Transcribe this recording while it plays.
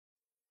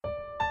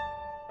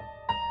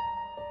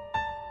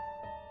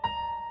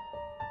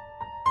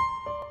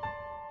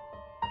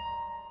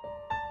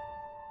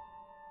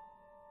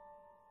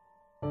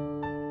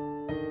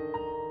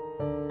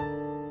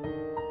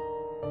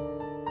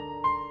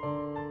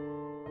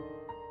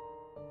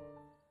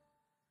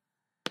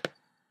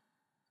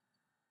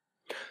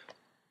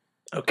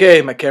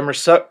Okay, my camera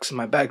sucks,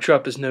 my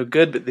backdrop is no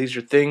good, but these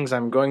are things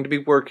I'm going to be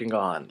working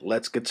on.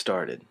 Let's get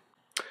started.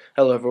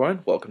 Hello everyone,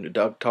 welcome to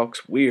Doug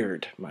Talks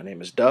Weird. My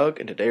name is Doug,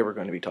 and today we're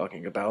going to be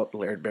talking about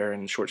Laird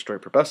Barron's short story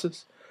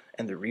Proboscis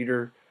and the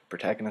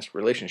reader-protagonist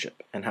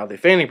relationship, and how the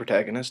feigning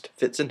protagonist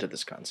fits into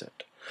this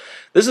concept.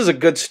 This is a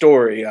good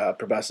story,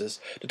 Proboscis,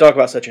 to talk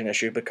about such an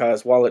issue,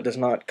 because while it does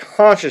not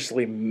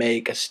consciously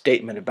make a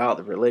statement about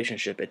the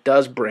relationship, it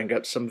does bring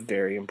up some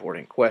very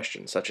important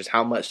questions, such as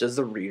how much does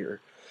the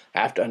reader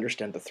have to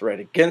understand the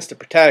threat against the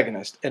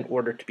protagonist in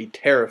order to be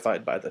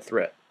terrified by the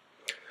threat.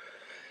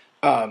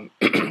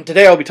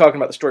 Today I'll be talking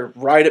about the story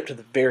right up to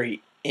the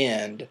very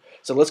end,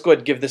 so let's go ahead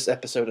and give this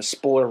episode a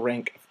spoiler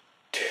rank of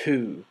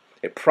 2.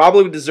 It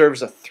probably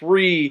deserves a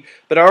 3,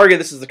 but I argue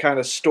this is the kind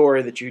of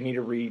story that you need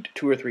to read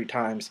 2 or 3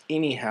 times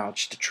anyhow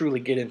just to truly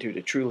get into,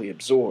 to truly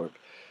absorb.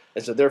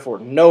 And so therefore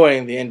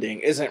knowing the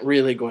ending isn't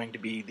really going to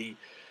be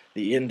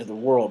the end of the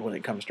world when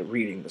it comes to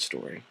reading the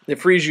story.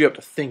 It frees you up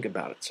to think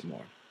about it some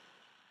more.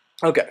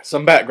 Okay,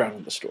 some background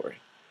on the story.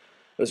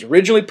 It was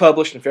originally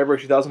published in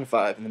February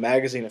 2005 in the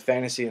magazine of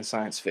Fantasy and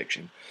Science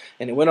Fiction,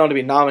 and it went on to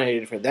be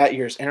nominated for that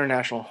year's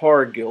International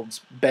Horror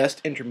Guild's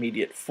Best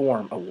Intermediate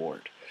Form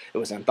Award. It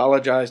was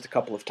anthologized a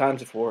couple of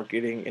times before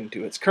getting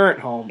into its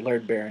current home,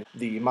 Laird Barron,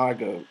 the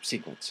Imago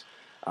sequence.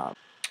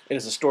 It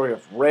is a story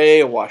of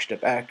Ray, a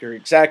washed-up actor,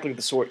 exactly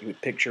the sort you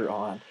would picture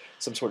on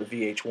some sort of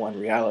VH1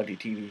 reality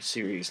TV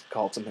series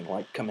called something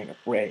like Coming Up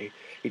Ray.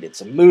 He did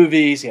some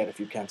movies, he had a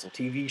few canceled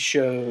TV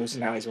shows,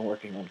 and now he's been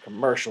working on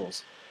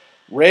commercials.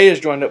 Ray is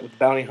joined up with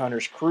bounty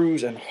hunters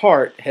Cruz and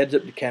Hart, heads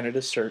up to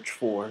Canada's search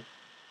for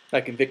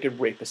a convicted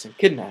rapist and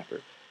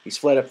kidnapper. He's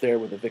fled up there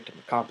with a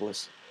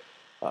victim/accomplice.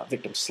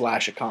 The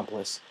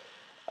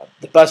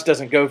bust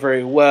doesn't go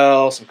very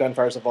well, some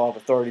gunfire's involved,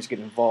 authorities get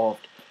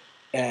involved,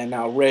 and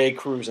now Ray,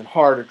 Cruz, and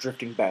Hart are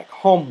drifting back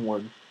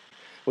homeward,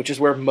 which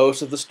is where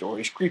most of the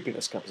story's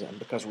creepiness comes in,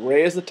 because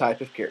Ray is the type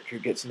of character who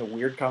gets into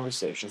weird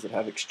conversations that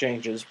have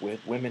exchanges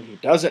with women he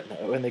doesn't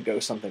know, and they go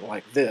something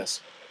like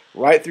this.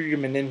 Right through your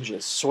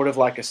meninges, sort of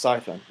like a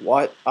siphon.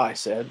 What? I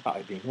said,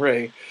 I being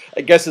Ray,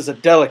 I guess is a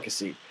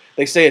delicacy.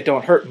 They say it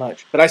don't hurt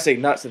much, but I say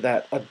nuts to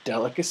that. A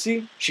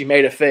delicacy? She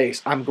made a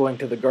face. I'm going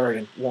to the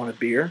garden. Want a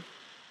beer?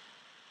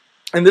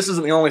 And this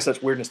isn't the only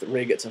such weirdness that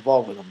Ray gets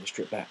involved with on this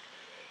trip back.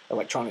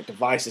 Electronic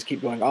devices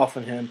keep going off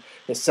on him.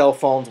 His cell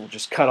phones will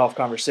just cut off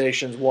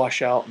conversations,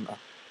 wash out in a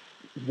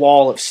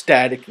wall of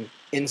static and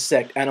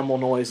insect animal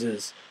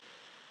noises.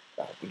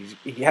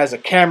 He has a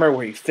camera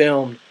where he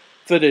filmed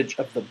footage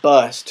of the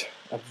bust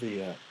of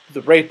the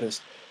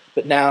rapist,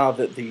 but now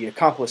that the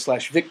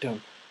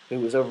accomplice/victim who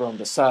was over on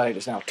the side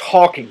is now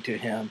talking to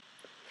him,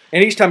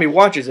 and each time he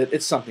watches it,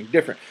 it's something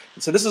different.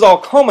 And so this is all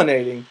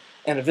culminating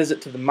in a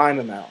visit to the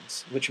Mima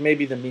Mounds, which may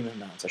be the Mima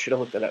Mounds. I should have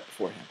looked that up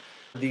beforehand.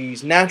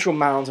 These natural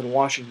mounds in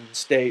Washington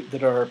State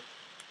that are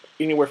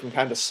anywhere from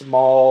kind of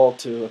small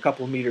to a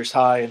couple of meters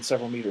high and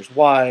several meters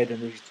wide, and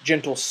these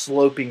gentle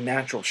sloping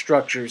natural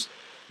structures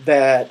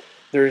that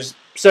there's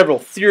several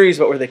theories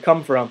about where they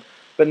come from,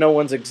 but no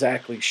one's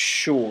exactly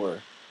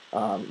sure,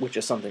 which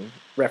is something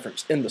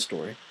referenced in the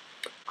story.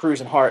 Cruz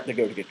and Hart, they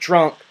go to get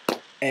drunk,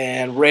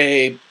 and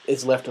Ray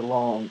is left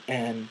alone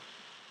and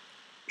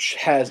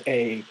has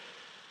a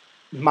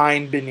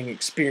mind-bending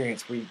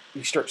experience where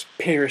he starts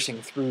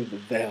piercing through the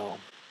veil.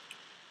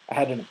 I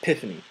had an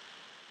epiphany.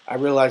 I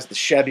realized the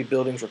shabby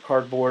buildings were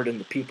cardboard and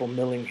the people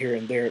milling here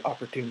and there at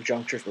opportune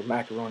junctures were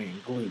macaroni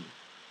and glue.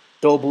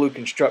 Dull blue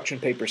construction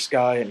paper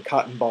sky and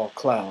cotton ball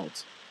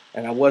clouds.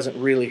 And I wasn't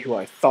really who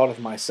I thought of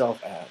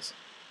myself as.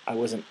 I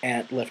was an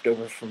ant left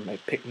over from a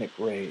picnic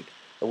raid,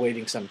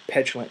 awaiting some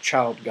petulant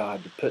child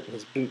god to put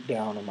his boot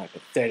down on my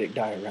pathetic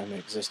diorama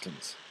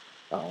existence.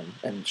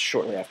 And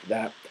shortly after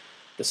that,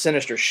 the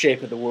sinister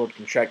shape of the world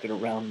contracted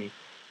around me,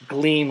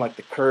 gleamed like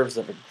the curves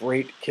of a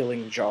great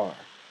killing jar.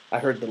 I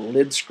heard the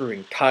lid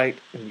screwing tight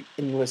in the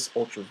endless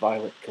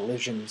ultraviolet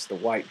collisions, the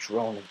white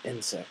drone of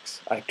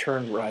insects. I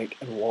turned right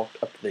and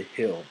walked up the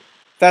hill.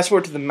 Fast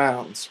forward to the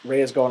mountains. Ray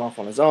has gone off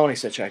on his own.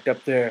 He's hitchhiked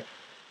up there.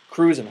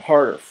 Cruz and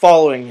Hart are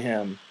following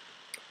him.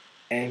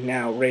 And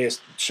now Ray is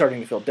starting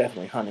to feel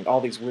definitely hunting.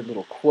 All these weird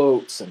little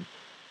quotes and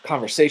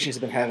conversations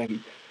he's been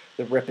having.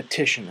 The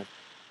repetition of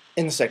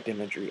insect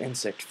imagery,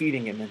 insect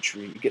feeding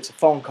imagery. He gets a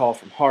phone call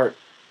from Hart,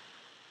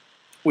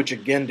 which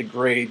again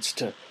degrades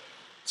to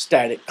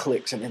static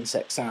clicks and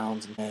insect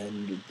sounds.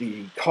 And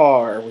the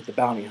car with the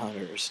bounty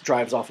hunters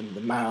drives off into the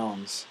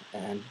mounds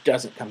and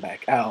doesn't come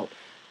back out.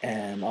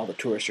 And all the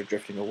tourists are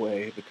drifting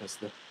away because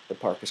the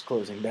park is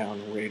closing down,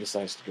 and Ray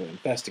decides to go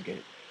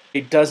investigate.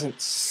 He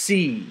doesn't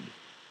see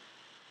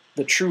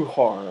the true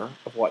horror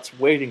of what's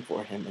waiting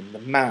for him in the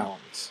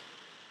mounds.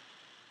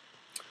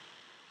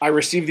 I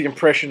received the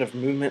impression of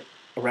movement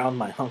around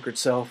my hunkered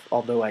self,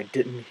 although I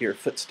didn't hear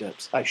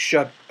footsteps. I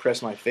shuddered,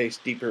 pressed my face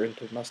deeper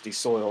into musty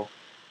soil.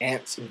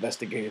 Ants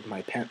investigated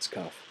my pants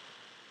cuff.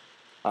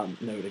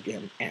 Note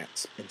again,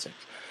 ants,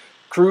 insects.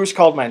 Cruz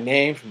called my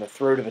name from the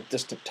throat of a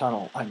distant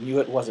tunnel. I knew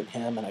it wasn't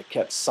him, and I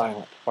kept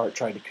silent. Hart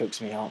tried to coax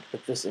me out,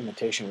 but this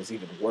imitation was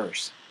even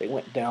worse. They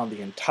went down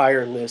the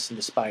entire list, and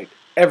despite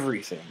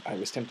everything I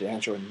was tempted to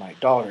answer when my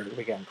daughter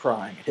began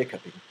crying and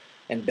hiccuping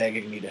and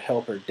begging me to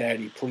help her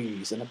 "Daddy,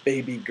 please" in a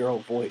baby girl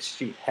voice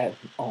she hadn't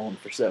owned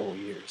for several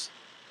years.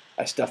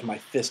 I stuffed my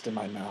fist in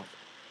my mouth,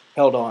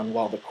 held on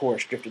while the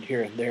chorus drifted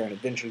here and there and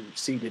eventually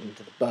receded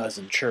into the buzz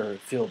and churr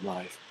of field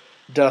life.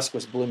 Dusk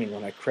was blooming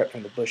when I crept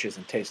from the bushes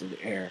and tasted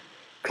the air,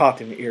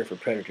 cocked in the ear for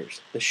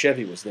predators. The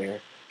Chevy was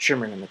there,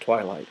 shimmering in the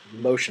twilight,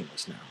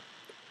 motionless now.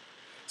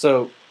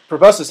 So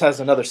Proboscis has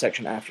another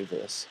section after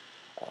this,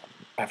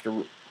 after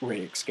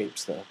Ray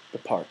escapes the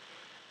park.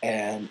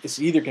 And it's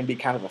either going to be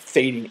kind of a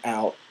fading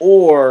out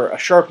or a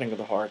sharpening of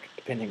the heart,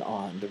 depending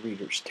on the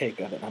reader's take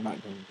of it. I'm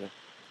not going to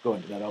go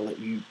into that. I'll let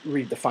you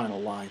read the final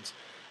lines.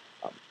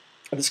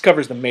 This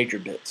covers the major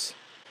bits.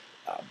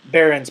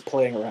 Barron's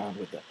playing around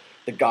with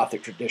the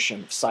Gothic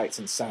tradition of sights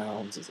and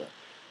sounds as a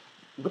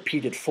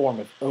repeated form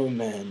of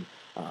omen,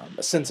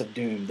 a sense of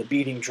doom, the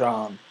beating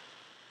drum,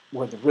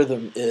 where the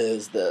rhythm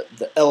is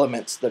the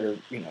elements that are,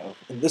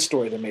 in this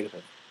story they're made up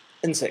of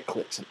insect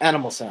clicks and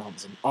animal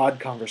sounds and odd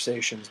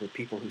conversations with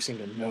people who seem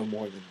to know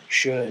more than they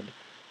should.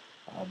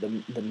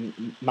 The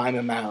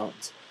mime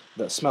mounds,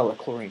 the smell of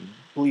chlorine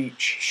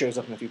bleach shows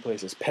up in a few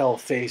places, pale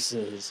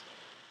faces,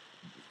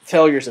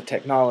 failures of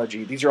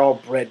technology. These are all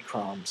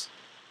breadcrumbs,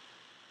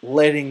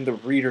 letting the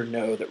reader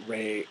know that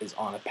Ray is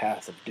on a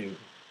path of doom.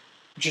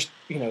 Just,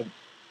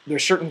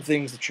 there's certain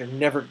things that you're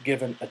never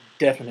given a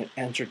definite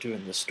answer to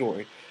in this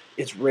story.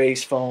 Is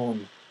Ray's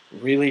phone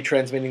really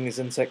transmitting these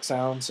insect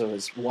sounds? So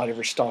is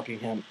whatever's stalking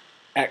him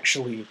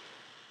actually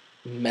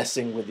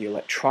messing with the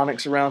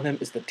electronics around him?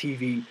 Is the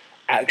TV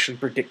actually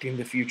predicting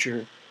the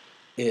future?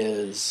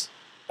 Is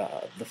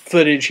the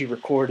footage he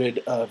recorded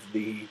of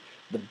the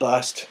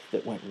bust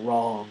that went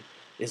wrong,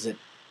 is it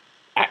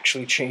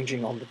actually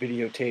changing on the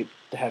videotape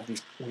to have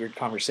these weird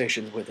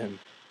conversations with him?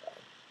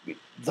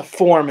 The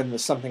form in the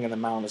something in the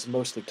mound is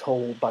mostly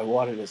told by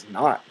what it is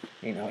not.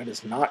 It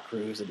is not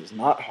Cruz, it is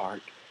not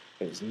Hart,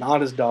 it is not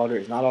his daughter,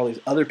 it is not all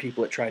these other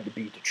people it tried to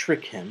be to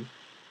trick him.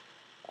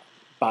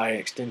 By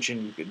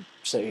extension, you could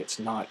say it's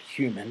not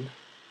human,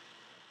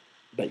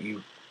 but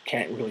you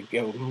can't really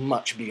go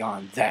much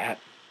beyond that.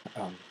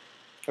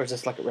 Or is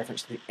this like a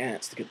reference to the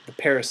ants, to get the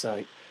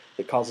parasite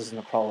that causes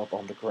them to crawl up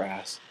on the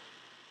grass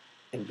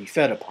and be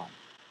fed upon?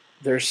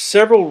 There are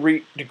several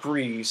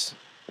degrees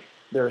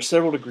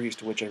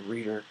to which a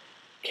reader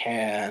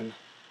can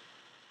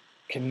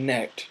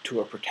connect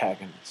to a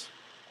protagonist.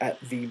 At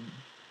the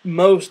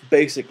most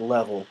basic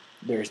level,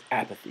 there's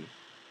apathy.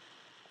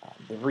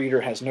 The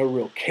reader has no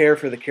real care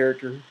for the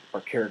character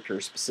or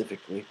characters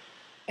specifically,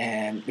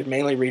 and you're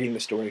mainly reading the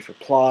story for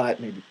plot,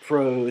 maybe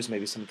prose,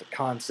 maybe some of the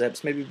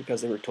concepts, maybe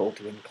because they were told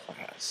to in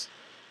class.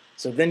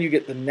 So then you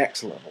get the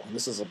next level, and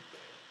this is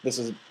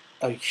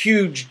a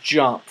huge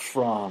jump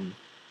from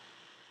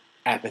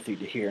apathy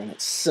to here, and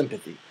it's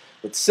sympathy.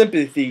 With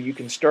sympathy, you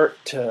can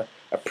start to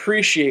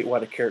appreciate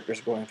what a character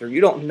is going through.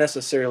 You don't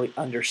necessarily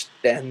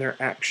understand their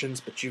actions,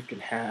 but you can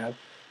have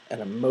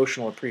an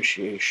emotional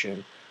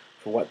appreciation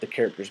for what the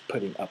character is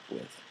putting up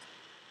with.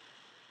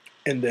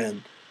 And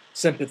then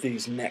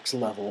sympathy's next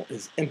level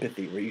is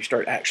empathy, where you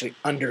start actually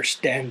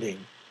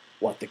understanding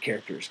what the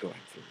character is going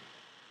through.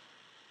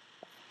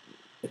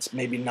 It's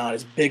maybe not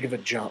as big of a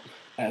jump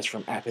as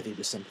from apathy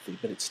to sympathy,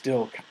 but it's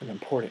still an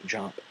important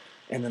jump.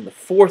 And then the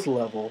fourth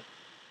level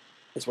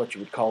is what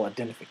you would call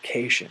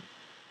identification,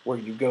 where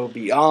you go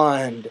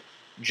beyond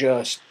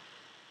just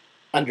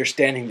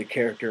understanding the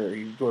character, or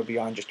you go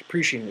beyond just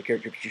appreciating the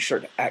character, but you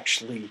start to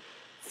actually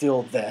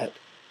feel that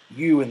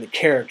you and the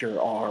character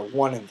are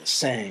one and the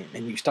same,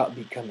 and you stop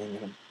being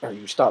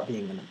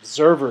an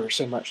observer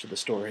so much to the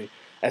story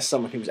as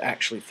someone who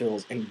actually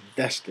feels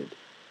invested.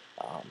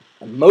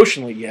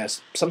 Emotionally,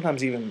 yes,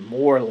 sometimes even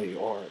morally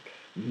or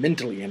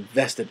mentally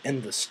invested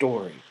in the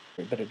story.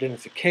 But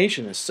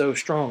identification is so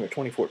strong. A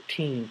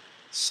 2014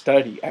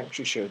 study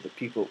actually showed that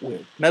people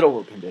with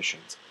medical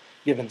conditions,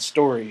 given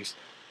stories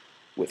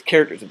with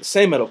characters with the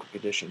same medical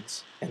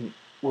conditions, and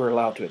were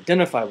allowed to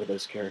identify with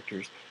those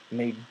characters,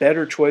 made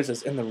better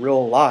choices in the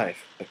real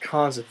life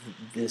because of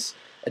this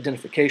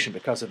identification,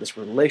 because of this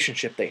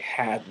relationship they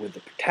had with the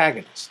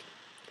protagonist.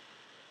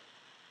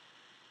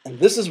 And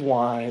this is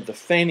why the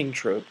feigning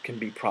trope can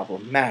be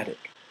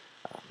problematic.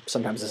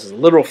 Sometimes this is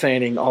literal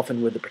feigning,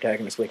 often with the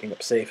protagonist waking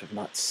up safe, if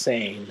not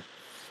sane,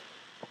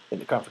 in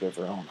the comfort of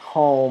their own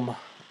home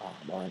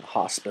or in a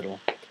hospital.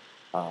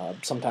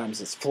 Sometimes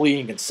it's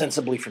fleeing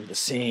insensibly from the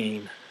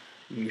scene,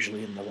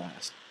 usually in the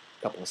last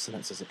couple of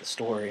sentences of the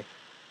story.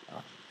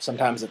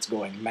 Sometimes it's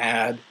going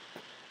mad,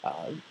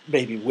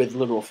 maybe with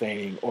literal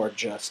feigning, or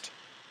just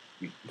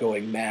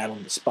going mad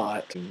on the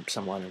spot, and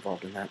someone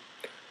involved in that.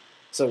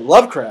 So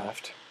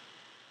Lovecraft,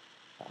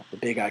 the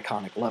big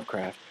iconic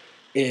Lovecraft,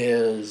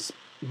 is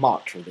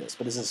mocked for this,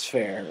 but this is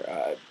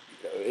fair.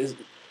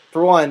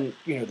 For one,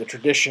 the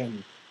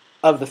tradition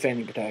of the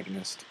feigning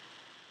protagonist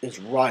is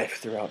rife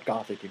throughout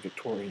Gothic and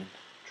Victorian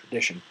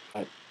tradition.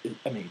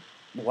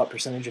 What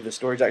percentage of the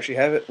stories actually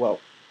have it? Well,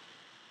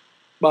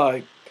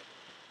 by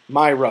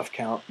my rough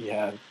count, you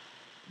have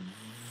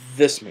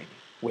this many,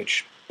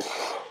 which,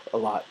 a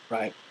lot,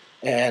 right?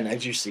 And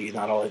as you see,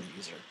 not all of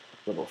these are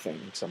literal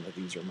feigning. Some of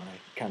these are my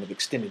kind of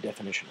extended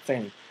definition of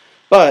feigning.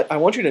 But I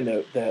want you to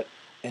note that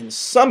in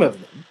some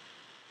of them,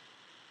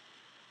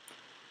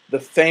 the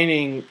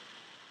feigning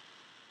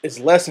is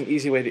less an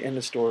easy way to end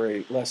the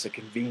story, less a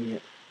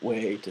convenient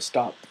way to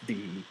stop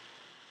the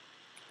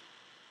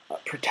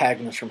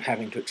protagonist from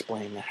having to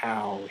explain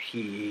how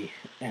he,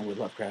 and with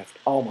Lovecraft,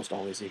 almost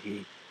always a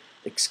he,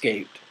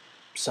 escaped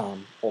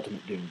some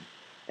ultimate doom.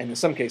 And in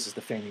some cases,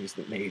 the feigning is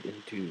made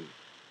into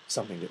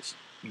something that's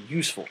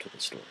useful to the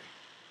story.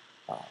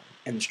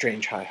 In The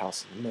Strange High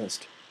House in the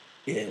Mist,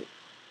 it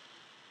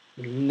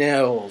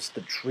nails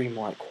the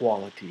dreamlike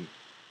quality.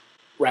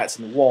 Rats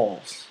in the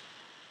Walls,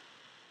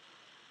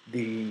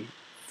 the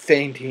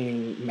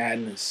fainting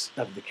madness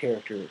of the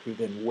character who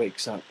then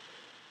wakes up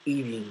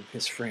eating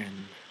his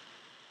friend.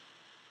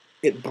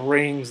 It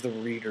brings the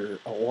reader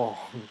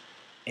along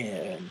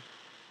in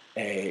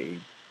a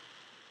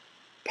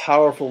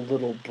powerful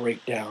little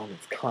breakdown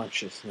of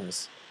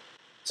consciousness.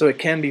 So it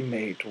can be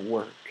made to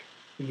work,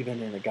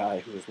 even in a guy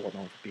who is well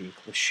known for being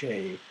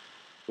cliche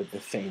with the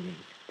feigning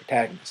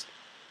protagonist.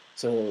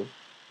 So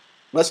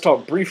let's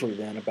talk briefly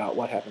then about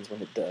what happens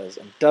when it does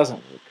and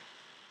doesn't work.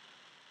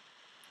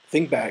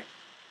 Think back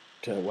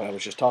to what I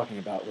was just talking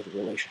about with the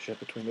relationship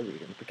between the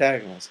reader and the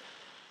protagonist.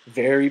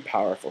 Very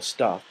powerful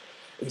stuff.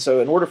 And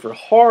so in order for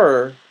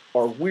horror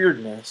or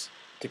weirdness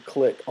to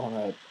click on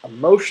an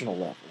emotional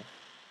level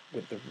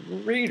with the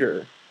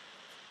reader,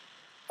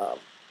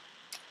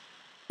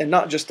 and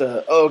not just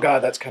a, oh God,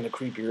 that's kind of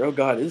creepy, or oh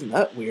God, isn't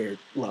that weird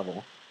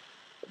level,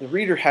 the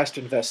reader has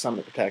to invest some in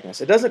the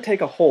protagonist. It doesn't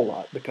take a whole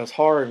lot, because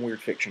horror and weird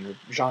fiction are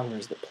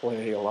genres that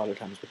play a lot of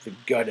times with the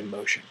gut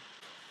emotion.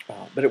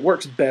 But it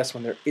works best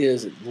when there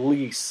is at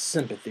least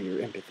sympathy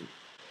or empathy.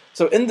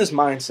 So in this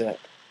mindset,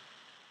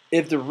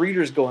 if the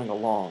reader's going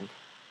along,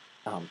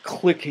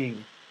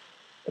 clicking,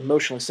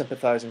 emotionally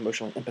sympathizing,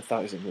 emotionally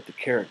empathizing with the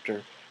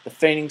character, the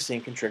feigning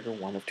scene can trigger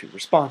one of two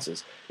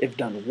responses. If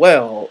done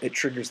well, it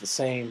triggers the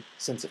same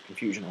sense of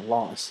confusion and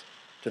loss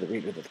to the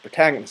reader that the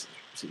protagonist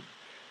receives.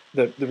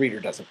 The reader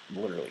doesn't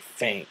literally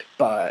faint,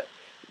 but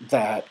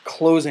that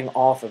closing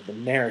off of the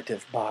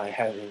narrative by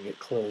having it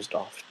closed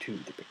off to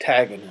the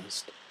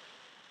protagonist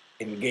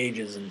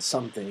engages in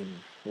something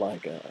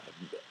like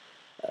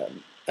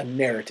a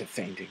narrative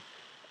fainting.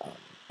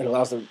 It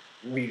allows the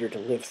reader to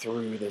live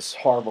through this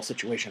horrible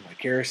situation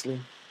vicariously.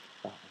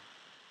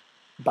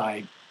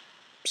 By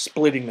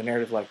splitting the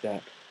narrative like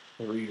that,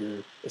 the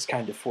reader is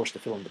kind of forced to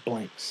fill in the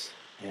blanks.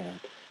 And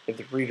if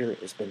the reader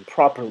has been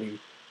properly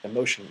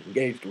emotionally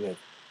engaged with,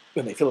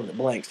 when they fill in the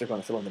blanks, they're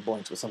going to fill in the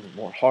blanks with something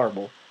more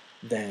horrible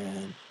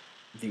than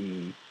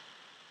the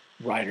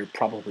writer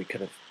probably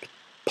could have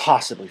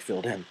possibly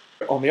filled in.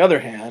 On the other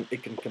hand,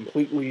 it can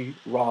completely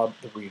rob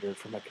the reader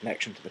from a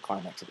connection to the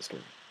climax of the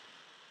story.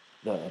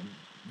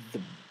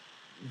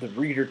 The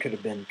reader could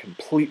have been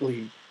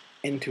completely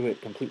into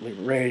it, completely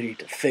ready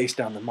to face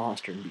down the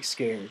monster and be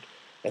scared,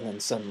 and then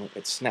suddenly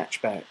it's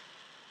snatched back.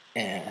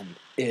 And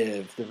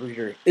if the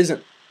reader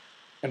isn't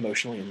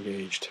emotionally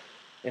engaged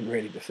and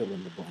ready to fill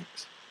in the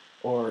blanks,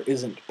 or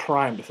isn't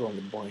primed to fill in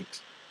the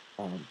blanks,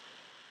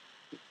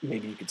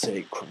 maybe you could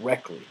say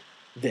correctly,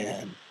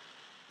 then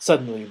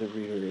suddenly the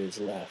reader is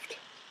left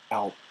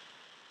out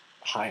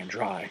high and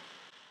dry.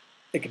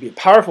 It could be a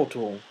powerful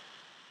tool,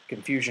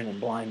 confusion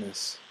and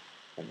blindness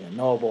and the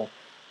unknowable,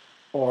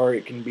 or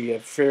it can be a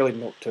fairly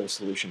milquetoast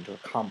solution to a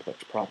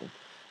complex problem,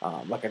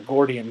 like a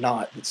Gordian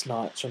knot that's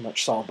not so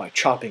much solved by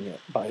chopping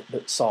it,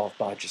 but solved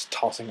by just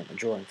tossing it in the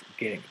drawer and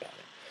forgetting about it.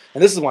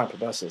 And this is why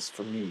Proboscis,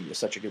 for me, is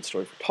such a good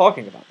story for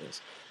talking about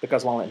this,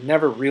 because while it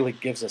never really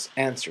gives us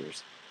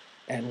answers,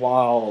 and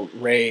while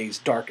Ray's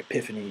dark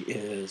epiphany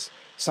is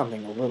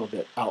something a little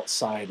bit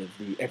outside of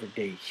the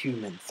everyday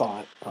human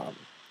thought,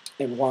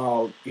 and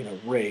while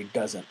Ray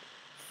doesn't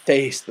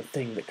face the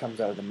thing that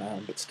comes out of the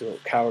mound, but still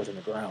cowers in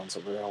the ground,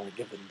 so we're only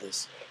given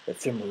this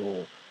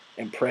ephemeral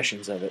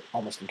impressions of it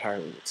almost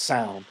entirely with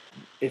sound,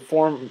 it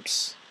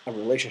forms a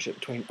relationship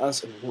between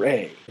us and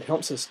Ray. It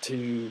helps us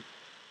to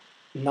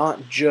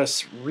not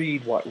just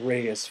read what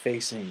Ray is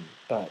facing,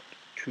 but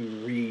to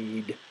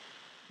read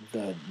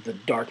the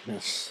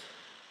darkness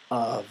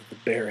of the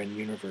barren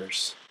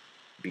universe,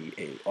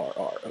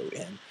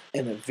 Barron,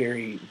 in a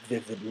very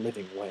vivid,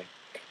 living way.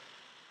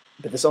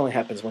 But this only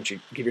happens once you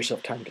give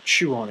yourself time to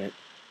chew on it,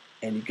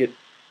 and you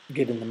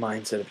get in the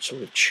mindset of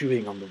sort of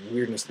chewing on the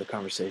weirdness of the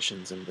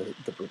conversations and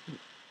the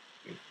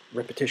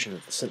repetition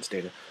of the sense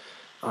data.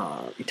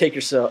 You take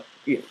yourself,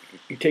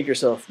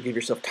 give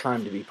yourself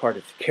time to be part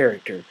of the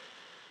character,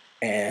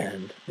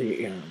 and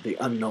the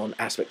unknown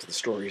aspects of the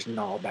stories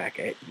gnaw back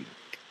at you.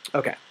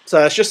 Okay, so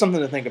that's just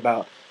something to think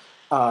about.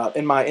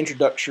 In my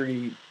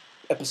introductory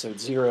episode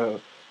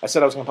 0, I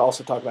said I was going to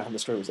also talk about how the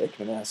story was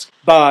Aikman-esque,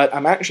 but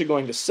I'm actually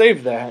going to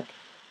save that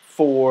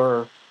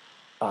for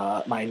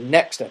my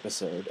next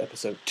episode,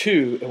 episode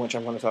 2, in which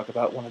I'm going to talk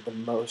about one of the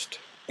most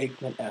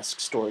Aikman-esque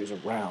stories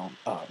around,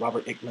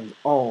 Robert Aikman's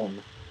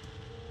own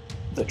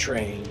The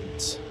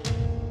Trains.